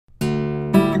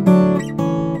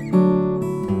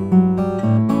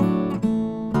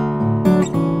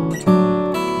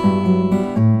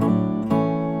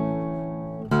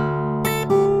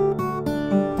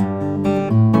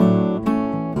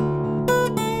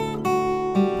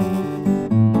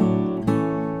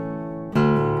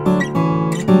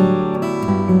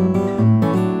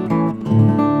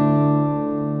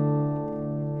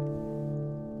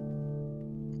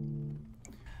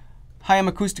am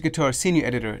Acoustic Guitar Senior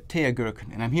Editor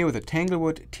TW-40-0-AN, and I'm here with a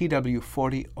Tanglewood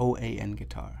TW-40-0-AN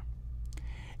guitar.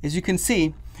 As you can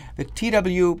see, the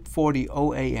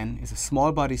TW-40-0-AN is a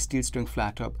small body steel string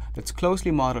flat top that's closely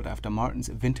modeled after Martin's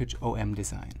vintage OM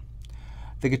design.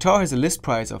 The guitar has a list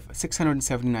price of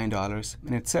 $679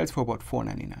 and it sells for about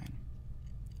 $499.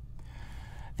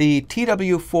 The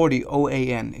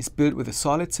TW-40-0-AN is built with a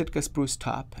solid Sitka spruce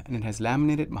top and it has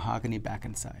laminated mahogany back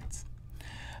and sides.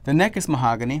 The neck is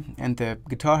mahogany and the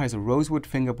guitar has a rosewood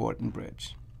fingerboard and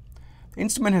bridge. The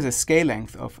instrument has a scale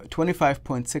length of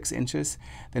 25.6 inches,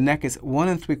 the neck is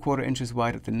 1 3/4 inches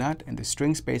wide at the nut, and the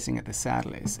string spacing at the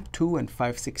saddle is 2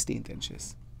 5/16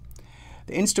 inches.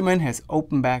 The instrument has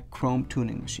open back chrome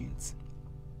tuning machines.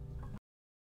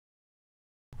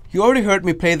 You already heard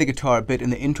me play the guitar a bit in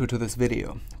the intro to this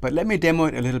video, but let me demo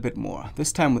it a little bit more,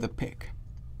 this time with a pick.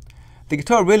 The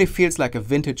guitar really feels like a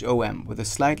vintage OM with a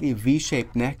slightly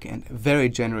V-shaped neck and very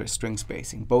generous string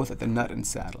spacing, both at the nut and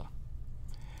saddle.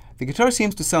 The guitar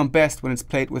seems to sound best when it's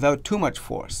played without too much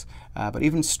force, but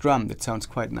even strummed it sounds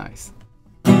quite nice.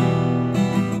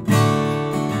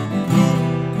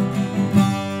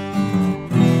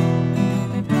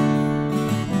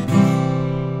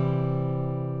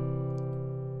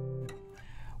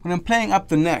 When I'm playing up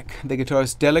the neck, the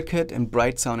guitar's delicate and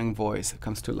bright sounding voice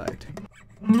comes to light.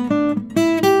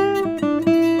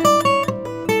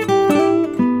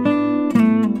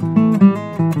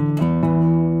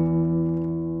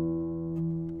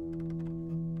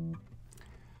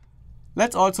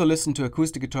 Let's also listen to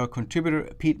acoustic guitar contributor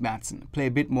Pete Matson play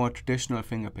a bit more traditional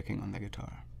fingerpicking on the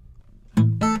guitar.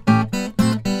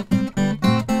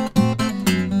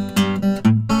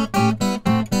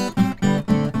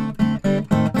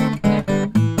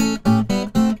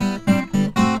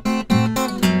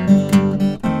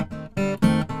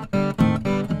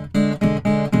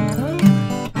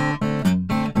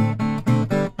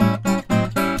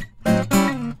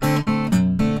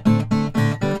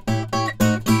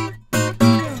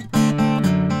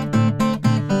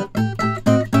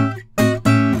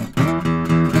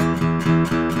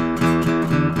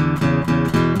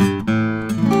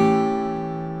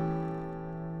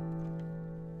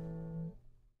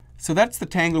 So that's the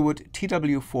Tanglewood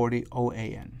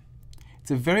TW-40-0-AN.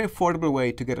 It's a very affordable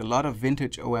way to get a lot of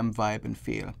vintage OM vibe and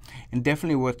feel, and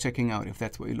definitely worth checking out if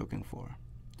that's what you're looking for.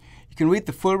 You can read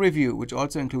the full review, which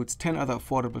also includes 10 other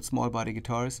affordable small body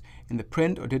guitars, in the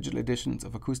print or digital editions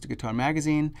of Acoustic Guitar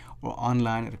magazine or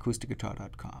online at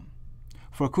acousticguitar.com.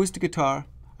 For Acoustic Guitar,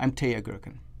 I'm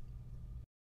TW-40-0-AN.